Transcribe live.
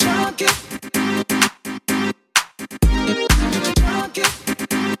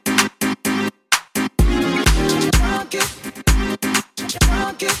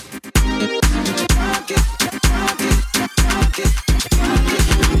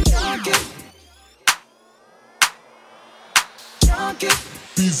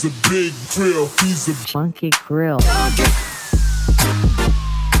He's a big Krill. He's a funky Krill.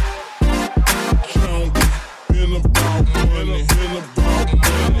 Been about money. Been about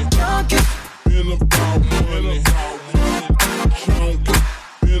money. Been about money. Been about money.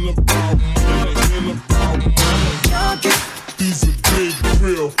 Been about money. He's a big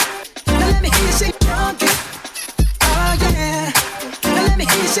Krill. Now let me hear you say junkie. Oh yeah. Now let me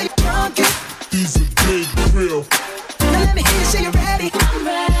hear you say junkie. He's a big Krill. Now let me hear you say you're ready. I'm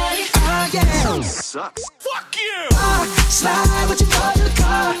ready. Oh yeah. Sucks. Fuck you. Slide with your boy to the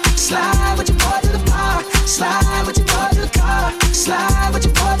car. Slide with your boy to the bar. Slide with your boy to the car. Slide with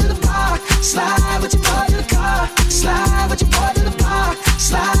your boy to the bar. Slide with your boy to the car. Slide with your boy to the bar.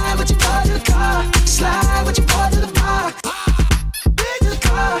 Slide with your boy to the car. Slide with your boy to the bar. To the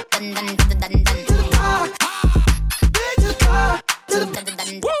car. To the bar. To the car. To the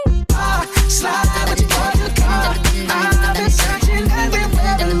bar. Slide.